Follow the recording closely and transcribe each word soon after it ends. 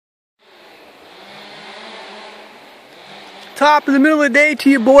Top of the middle of the day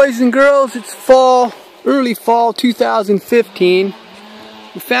to you boys and girls. It's fall, early fall 2015.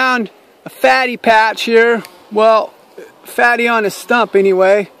 We found a fatty patch here. Well, fatty on a stump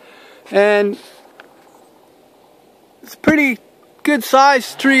anyway. And it's a pretty good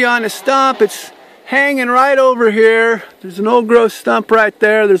sized tree on a stump. It's hanging right over here. There's an old growth stump right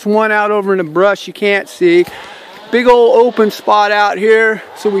there. There's one out over in the brush you can't see. Big old open spot out here.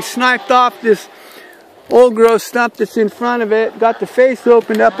 So we sniped off this old growth stump that's in front of it. Got the face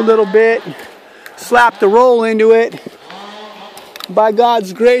opened up a little bit. Slapped the roll into it. By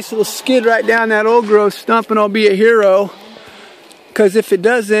God's grace, it'll skid right down that old growth stump and I'll be a hero. Because if it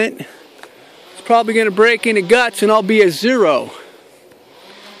doesn't, it's probably going to break into guts and I'll be a zero.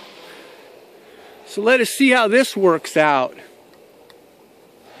 So let us see how this works out.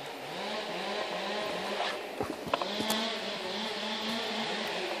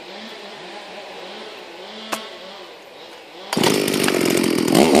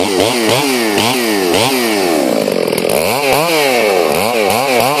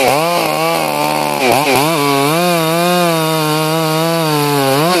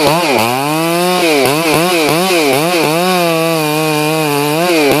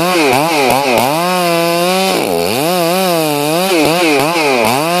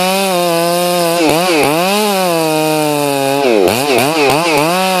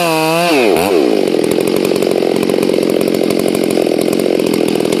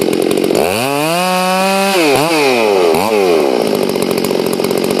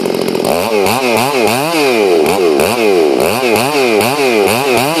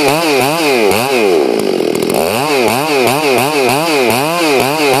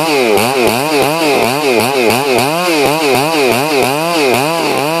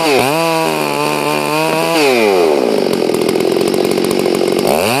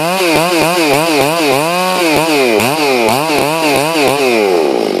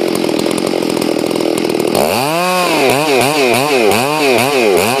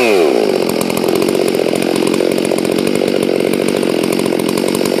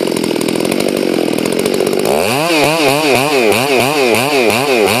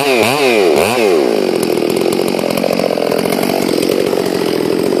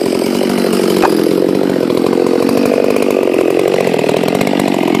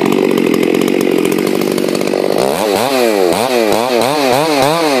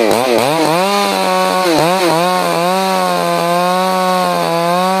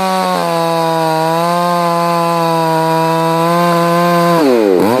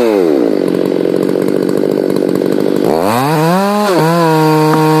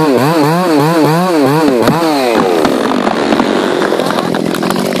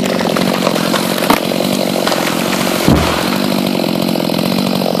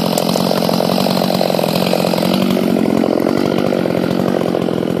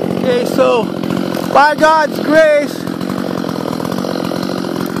 Okay, so by God's grace,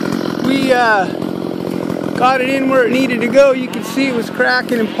 we got it in where it needed to go. You can see it was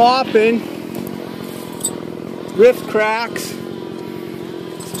cracking and popping. Rift cracks,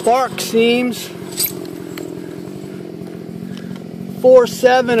 spark seams,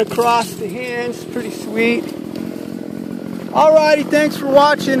 4/7 across the hinge. Pretty sweet. Alrighty, thanks for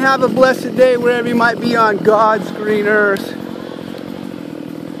watching. Have a blessed day wherever you might be on God's green earth.